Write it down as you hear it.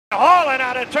Hauling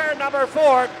out of turn number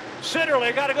 4.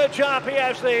 Sitterly got a good jump. He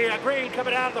has the green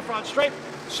coming out of the front straight.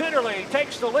 Sitterly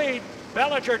takes the lead.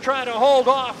 Bellinger trying to hold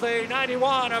off the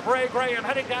 91 of Ray Graham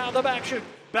heading down the back chute.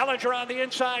 Bellinger on the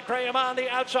inside, Graham on the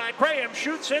outside. Graham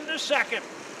shoots into second.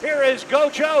 Here is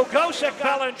Gojo, Gosick,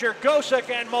 Bellinger, Gosick,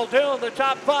 and Muldoon, the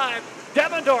top 5.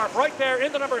 Devendorf right there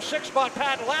in the number 6 spot.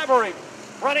 Pat Lavery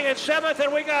running in 7th,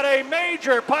 and we got a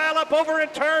major pileup over in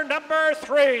turn number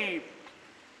 3.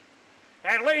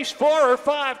 At least 4 or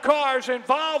 5 cars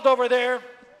involved over there.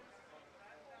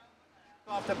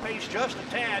 Off the pace just a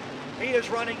tad. He is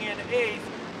running in 8th,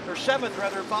 or 7th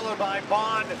rather, followed by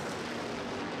Bond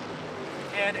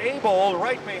and Abel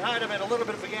right behind him, and a little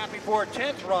bit of a gap before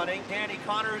 10th running. Danny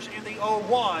Connors in the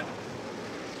 01.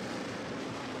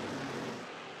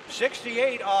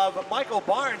 68 of Michael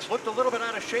Barnes looked a little bit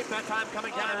out of shape that time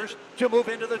coming down to move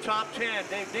into the top 10.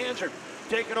 Dave Danzer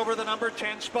taking over the number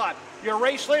 10 spot. Your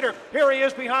race leader, here he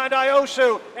is behind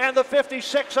Iosu and the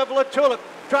 56 of Latulip,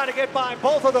 trying to get by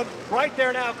both of them. Right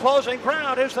there now, closing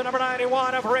ground is the number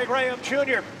 91 of Ray Graham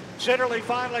Jr. Sitterly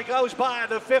finally goes by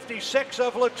the 56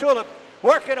 of Latulip,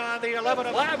 working on the 11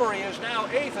 of Lavery is now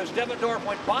 8th as Devendorf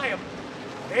went by him.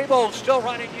 Abel still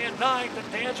running in 9th, and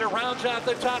Danzer rounds out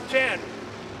the top 10.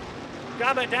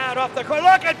 Coming down off the corner.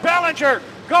 Look at Bellinger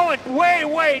going way,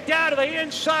 way down to the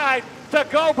inside to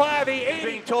go by the 80.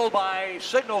 Being told by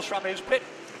signals from his pit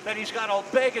that he's got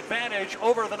a big advantage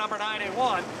over the number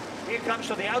 91. He comes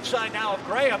to the outside now of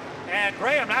Graham, and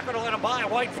Graham not going to let him by.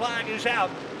 White flag is out.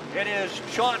 It is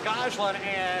Sean Goslin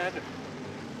and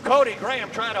Cody Graham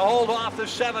trying to hold off the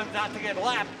 7th not to get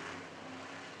lapped.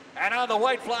 And on the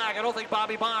white flag, I don't think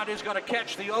Bobby Bond is going to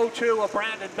catch the 0-2 of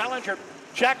Brandon Bellinger.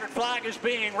 Checkered flag is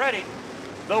being ready.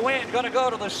 The win going to go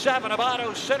to the 7 of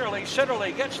Otto Sitterly.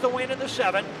 Sitterly gets the win in the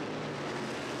 7.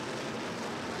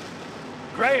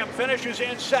 Graham finishes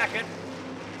in 2nd.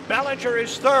 Bellinger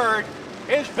is 3rd.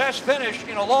 His best finish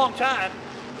in a long time.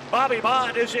 Bobby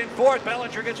Bond is in 4th.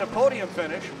 Bellinger gets a podium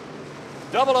finish.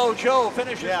 Double O Joe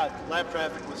finishes. Yeah, lap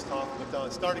traffic was tough,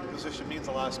 but starting position means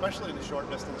a lot, especially in the short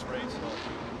distance race.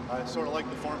 So I sort of like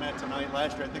the format tonight.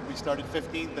 Last year, I think we started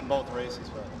 15th in both races,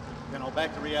 but you know,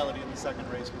 back to reality in the second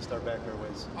race, we start back our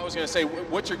ways. I was going to say,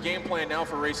 what's your game plan now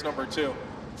for race number 2?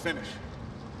 Finish.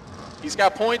 He's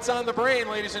got points on the brain,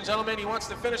 ladies and gentlemen. He wants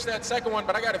to finish that second one,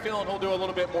 but I got a feeling he'll do a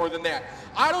little bit more than that.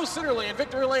 Otto Sitterly in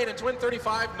victory lane in Twin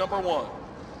 35, number 1.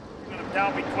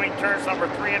 Down between turns number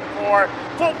 3 and 4.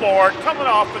 Full board coming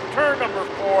off of turn number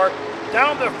 4.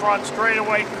 Down the front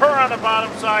straightaway. Kerr on the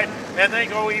bottom side. And they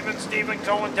go even Steven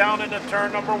going down into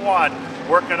turn number 1.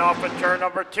 Working off of turn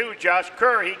number 2. Josh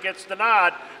Kerr, he gets the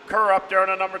nod. Kerr up there in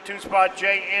the number 2 spot.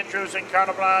 Jay Andrews in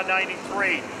Carnival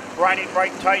 93. Riding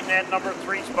right tight in that number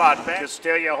 3 spot.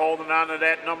 Castilla holding on to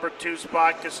that number 2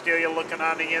 spot. Castilla looking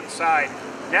on the inside.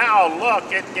 Now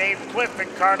look at Dave Cliff in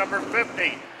car number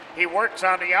 50. He works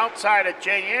on the outside of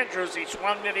Jay Andrews. He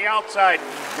swung to the outside,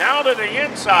 now to the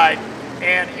inside,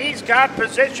 and he's got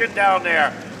position down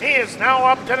there. He is now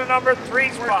up to the number 3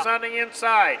 spot on the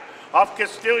inside of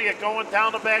Castilla going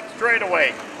down the back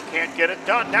straightaway. Can't get it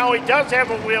done. Now he does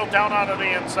have a wheel down onto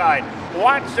the inside.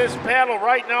 Watch this battle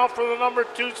right now for the number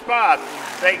 2 spot.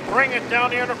 They bring it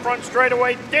down here in the front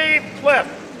straightaway. Dave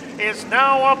Cliff is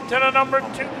now up to the number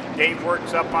 2. Dave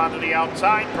works up onto the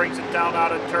outside, brings it down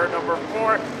out of turn number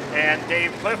 4, and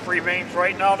Dave Cliff remains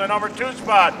right now in the number 2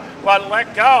 spot, but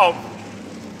let go.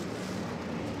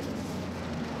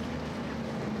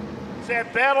 It's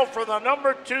that battle for the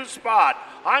number 2 spot.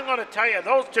 I'm going to tell you,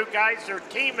 those 2 guys are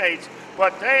teammates,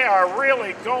 but they are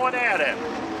really going at it.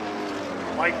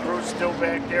 Mike Bruce still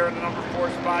back there in the number 4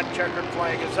 spot. Checkered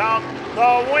flag is out.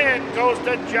 The win goes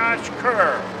to Josh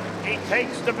Kerr. He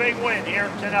takes the big win here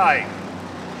tonight.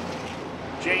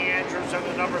 Jay Andrews in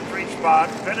the number 3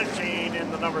 spot. Finishing in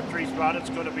the number 3 spot,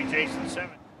 it's going to be Jason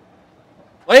Simmons.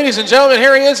 Ladies and gentlemen,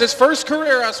 here he is, his first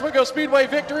career Oswego Speedway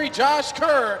victory, Josh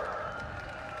Kerr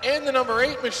in the number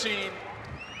 8 machine.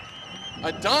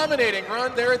 A dominating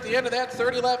run there at the end of that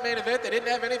 30-lap main event. They didn't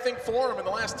have anything for him in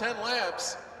the last 10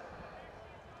 laps.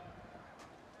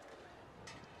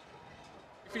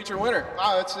 Feature winner.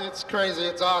 Wow, it's crazy.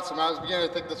 It's awesome. I was beginning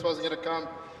to think this wasn't going to come.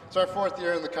 It's our 4th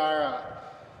year in the car.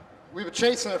 We've been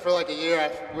chasing it for like a year.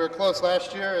 We were close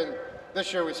last year, and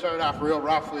this year we started off real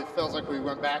rough. It feels like we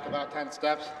went back about 10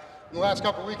 steps. In the last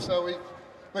couple of weeks, though, we've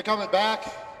been coming back.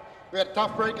 We had a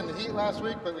tough break in the heat last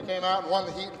week, but we came out and won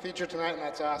the heat and feature tonight, and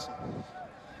that's awesome.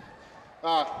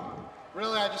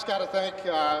 Really, I just got to thank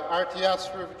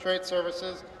RTS for Trade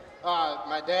Services.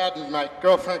 My dad and my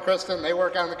girlfriend, Kristen, they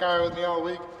work on the car with me all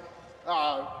week.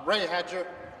 Ray Hedger,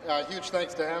 huge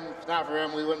thanks to him. If not for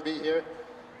him, we wouldn't be here.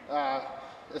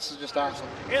 this is just awesome.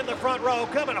 In the front row,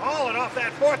 coming hauling off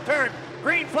that fourth turn.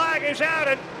 Green flag is out,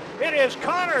 and it is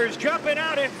Connors jumping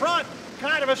out in front.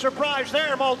 Kind of a surprise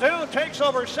there. Muldoon takes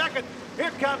over second.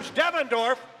 Here comes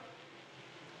Devendorf.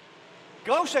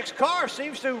 Gosik's car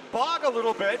seems to bog a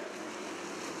little bit.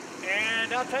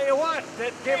 And I'll tell you what,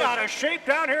 that gave out of shape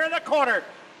down here in the corner.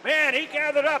 Man, he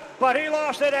gathered up, but he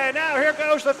lost it, and now here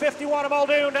goes the 51 of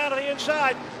Muldoon down to the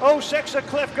inside. 06 of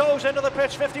Cliff goes into the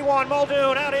pits. 51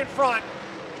 Muldoon out in front.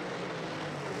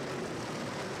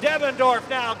 Devendorf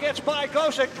now gets by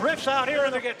Gosik, drifts out here,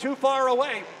 and they get too far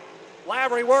away.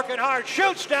 Lavery working hard,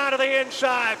 shoots down to the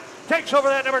inside, takes over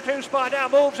that number 2 spot, now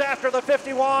moves after the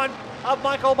 51 of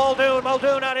Michael Muldoon.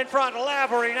 Muldoon out in front,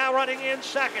 Lavery now running in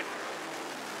second.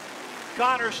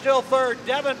 Connor still third,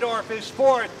 Devendorf is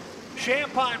fourth.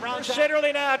 Champagne rounds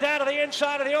Sitterly now down to the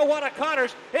inside of the 01 of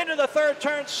Connors, into the third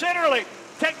turn. Sitterly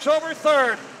takes over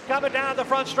third, coming down the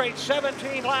front straight.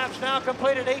 17 laps now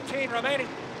completed, 18 remaining,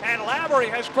 and Lavery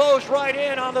has closed right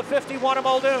in on the 51 of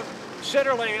Muldoon.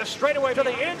 Sitterly is straightaway to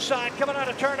the inside, coming out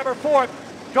of turn number 4.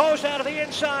 Goes down to the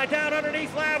inside, down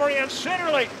underneath Lavery, and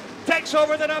Sitterly takes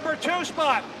over the number 2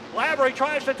 spot. Lavery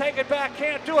tries to take it back,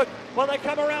 can't do it. Well, they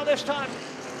come around this time.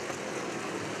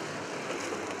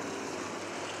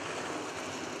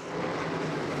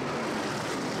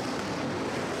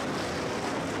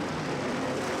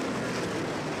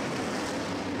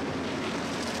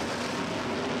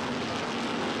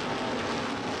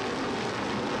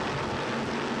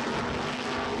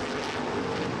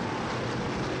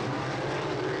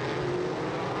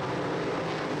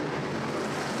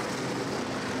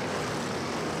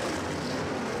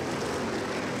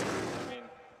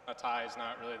 A tie is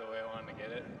not really the way I wanted to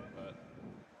get it, but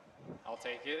I'll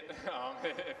take it.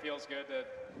 It feels good to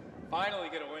finally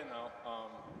get a win, though.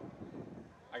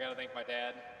 I got to thank my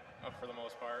dad for the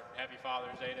most part. Happy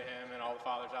Father's Day to him and all the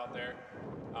fathers out there.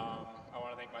 I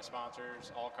want to thank my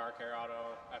sponsors, All Car Care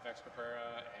Auto, FX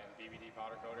Caprera, and BBD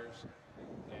Powder Coaters.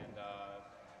 And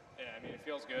yeah, I mean, it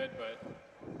feels good, but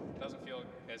it doesn't feel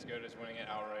as good as winning it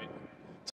outright.